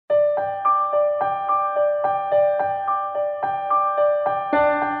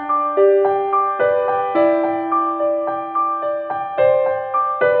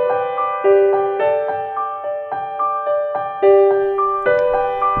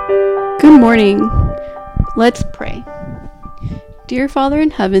Good morning. Let's pray. Dear Father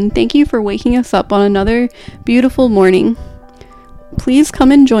in heaven, thank you for waking us up on another beautiful morning. Please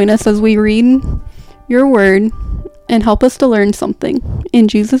come and join us as we read your word and help us to learn something. In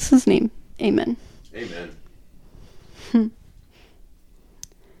Jesus' name, amen. Amen.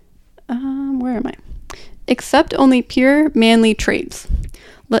 Where am I? Accept only pure, manly traits.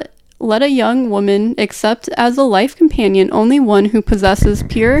 Let a young woman accept as a life companion only one who possesses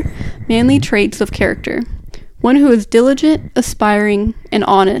pure, manly traits of character. One who is diligent, aspiring, and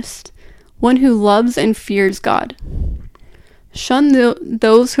honest. One who loves and fears God. Shun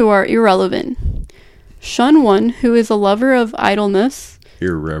those who are irrelevant. Shun one who is a lover of idleness.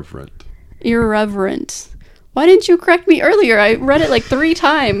 Irreverent. Why didn't you correct me earlier? I read it like 3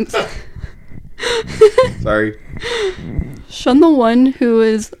 times. Sorry. Shun the one who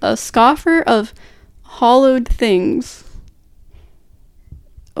is a scoffer of hallowed things.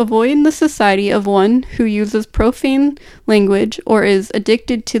 Avoid the society of one who uses profane language or is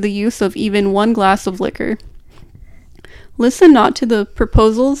addicted to the use of even one glass of liquor. Listen not to the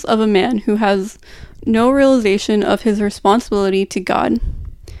proposals of a man who has no realization of his responsibility to God.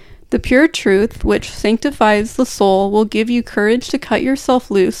 The pure truth, which sanctifies the soul, will give you courage to cut yourself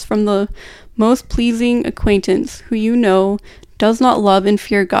loose from the most pleasing acquaintance who you know does not love and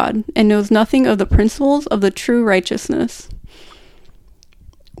fear God, and knows nothing of the principles of the true righteousness.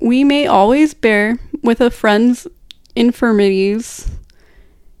 We may always bear with a friend's infirmities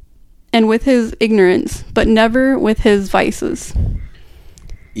and with his ignorance, but never with his vices.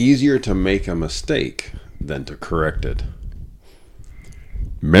 Easier to make a mistake than to correct it.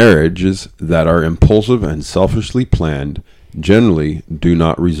 Marriages that are impulsive and selfishly planned generally do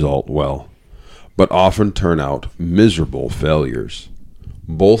not result well, but often turn out miserable failures.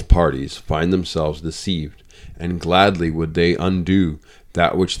 Both parties find themselves deceived, and gladly would they undo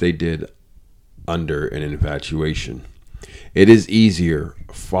that which they did under an infatuation. It is easier,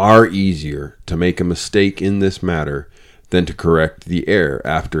 far easier, to make a mistake in this matter than to correct the error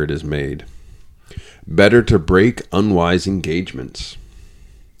after it is made. Better to break unwise engagements.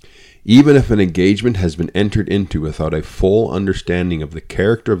 Even if an engagement has been entered into without a full understanding of the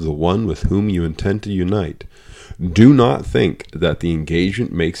character of the one with whom you intend to unite, do not think that the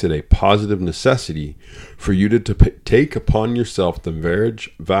engagement makes it a positive necessity for you to take upon yourself the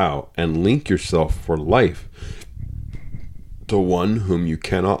marriage vow and link yourself for life to one whom you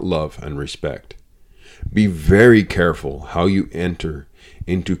cannot love and respect. Be very careful how you enter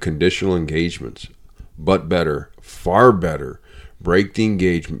into conditional engagements, but better, far better, break the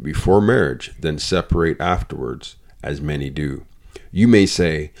engagement before marriage than separate afterwards, as many do. You may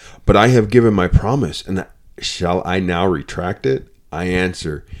say, "But I have given my promise, and shall I now retract it?" I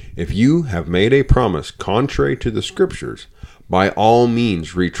answer, if you have made a promise contrary to the Scriptures, by all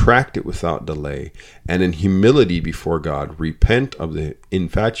means retract it without delay, and in humility before God repent of the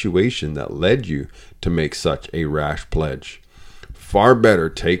infatuation that led you to make such a rash pledge. Far better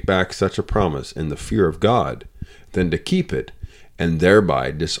take back such a promise in the fear of God than to keep it and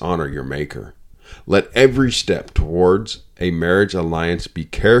thereby dishonor your Maker. Let every step towards a marriage alliance be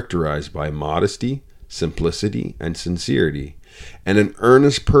characterized by modesty, simplicity, and sincerity, and an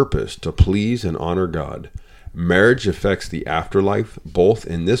earnest purpose to please and honor God. Marriage affects the afterlife, both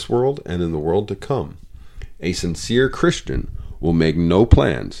in this world and in the world to come. A sincere Christian will make no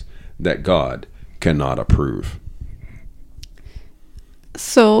plans that God cannot approve.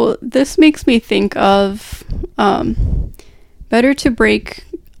 So this makes me think of better to break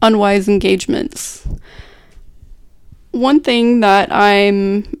unwise engagements. One thing that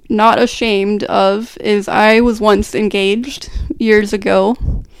I'm not ashamed of is I was once engaged years ago,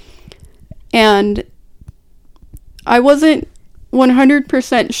 and I wasn't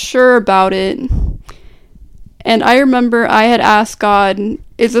 100% sure about it. And I remember I had asked God,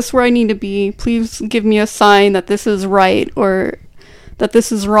 is this where I need to be? Please give me a sign that this is right or that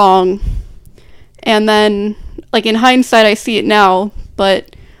this is wrong. And then, like, in hindsight, I see it now,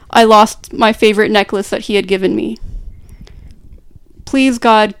 but I lost my favorite necklace that he had given me. Please,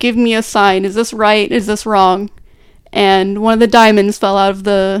 God, give me a sign. Is this right? Is this wrong? And one of the diamonds fell out of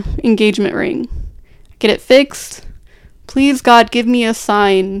the engagement ring. Get it fixed? Please, God, give me a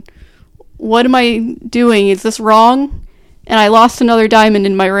sign. What am I doing? Is this wrong? And I lost another diamond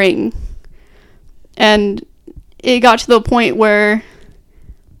in my ring. And it got to the point where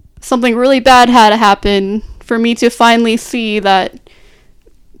something really bad had to happen for me to finally see that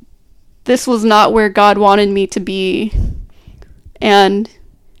this was not where God wanted me to be. And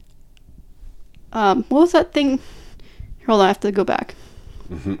what was that thing? Hold on, I have to go back.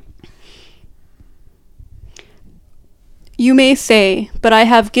 Mm-hmm. You may say, but I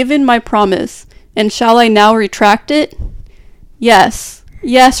have given my promise, and shall I now retract it? Yes,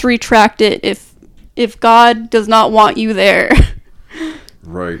 retract it if God does not want you there.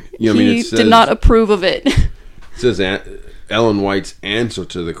 Right. He did not approve of it. It says Ellen White's answer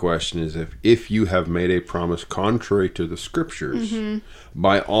to the question is, if you have made a promise contrary to the scriptures,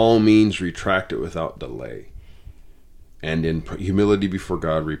 by all means retract it without delay. And in humility before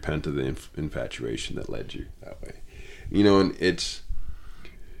God, repent of the infatuation that led you that way. And it's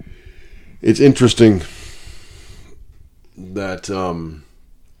interesting that,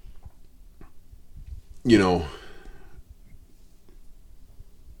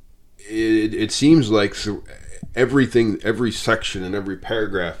 it seems like everything, every section and every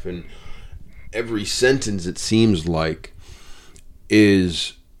paragraph and every sentence, it seems like,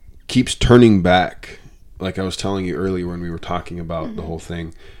 keeps turning back. Like I was telling you earlier when we were talking about the whole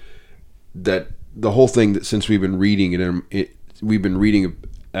thing, that since we've been reading we've been reading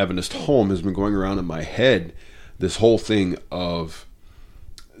Adventist Home, has been going around in my head, this whole thing of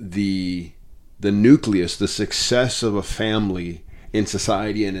the nucleus, the success of a family in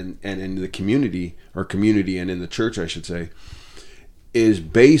society and in the community and in the church, I should say, is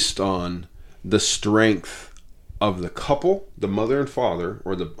based on the strength of the couple, the mother and father,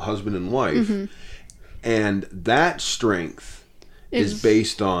 or the husband and wife. And that strength is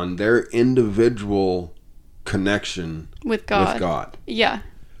based on their individual connection with God. Yeah.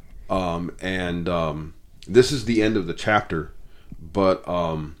 This is the end of the chapter, but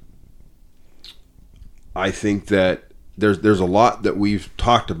I think that there's a lot that we've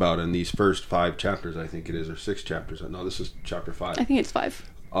talked about in these first 5 chapters, I think it is, or 6 chapters. No, this is chapter 5. I think it's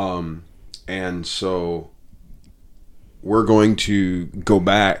 5. And so we're going to go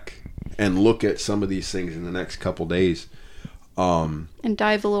back and look at some of these things in the next couple days. And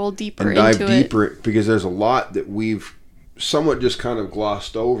dive a little deeper into it. Because there's a lot that we've somewhat just kind of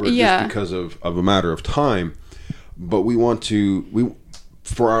glossed over just because of a matter of time. But we want to,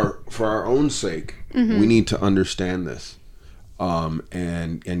 for our own sake, we need to understand this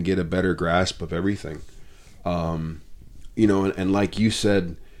and get a better grasp of everything. And like you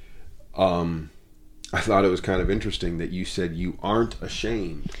said, I thought it was kind of interesting that you said you aren't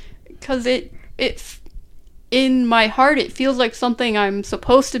ashamed. Because it in my heart, it feels like something I'm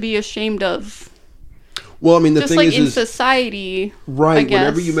supposed to be ashamed of. Well, I mean, the just thing like is in society, right? I guess,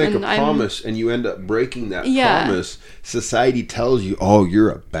 whenever you make a promise and you end up breaking that promise, society tells you, "Oh,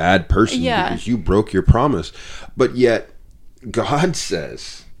 you're a bad person because you broke your promise." But yet, God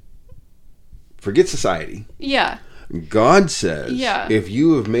says, "Forget society." Yeah. God says, "If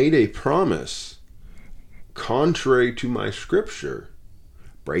you have made a promise contrary to my scripture,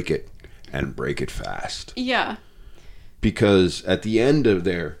 break it, and break it fast." Yeah. Because at the end of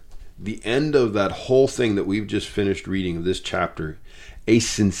that whole thing that we've just finished reading of this chapter, a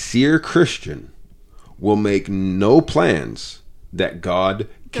sincere Christian will make no plans that God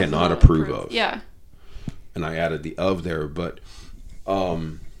cannot approve of. Yeah. And I added the "of" there, but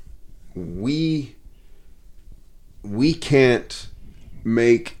we can't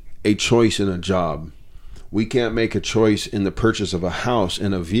make a choice in a job. We can't make a choice in the purchase of a house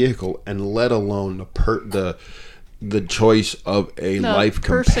and a vehicle, and let alone the choice of a life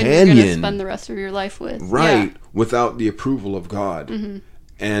person companion you're going to spend the rest of your life with. Right, without the approval of God.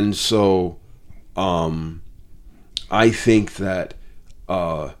 And so I think that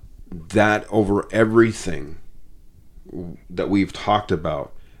that over everything that we've talked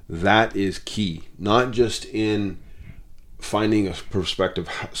about, that is key. Not just in finding a prospective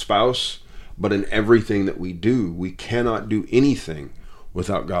spouse, but in everything that we do. We cannot do anything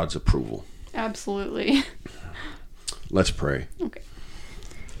without God's approval. Absolutely. Let's pray. Okay.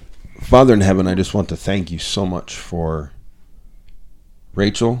 Father in heaven, I just want to thank you so much for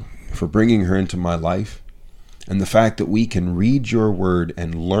Rachel, for bringing her into my life, and the fact that we can read your word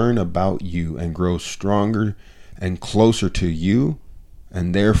and learn about you and grow stronger and closer to you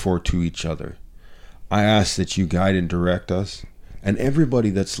and therefore to each other. I ask that you guide and direct us, and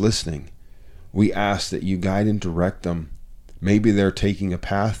everybody that's listening. We ask that you guide and direct them. Maybe they're taking a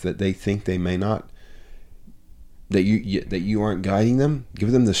path that they think they may not, that you aren't guiding them.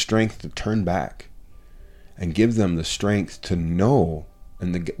 Give them the strength to turn back, and give them the strength to know,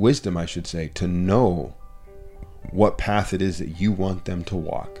 and the wisdom, I should say, to know what path it is that you want them to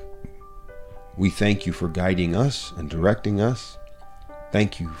walk. We thank you for guiding us and directing us.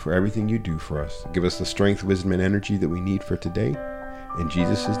 Thank you for everything you do for us. Give us the strength, wisdom, and energy that we need for today. In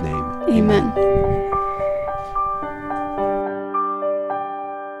Jesus' name, amen.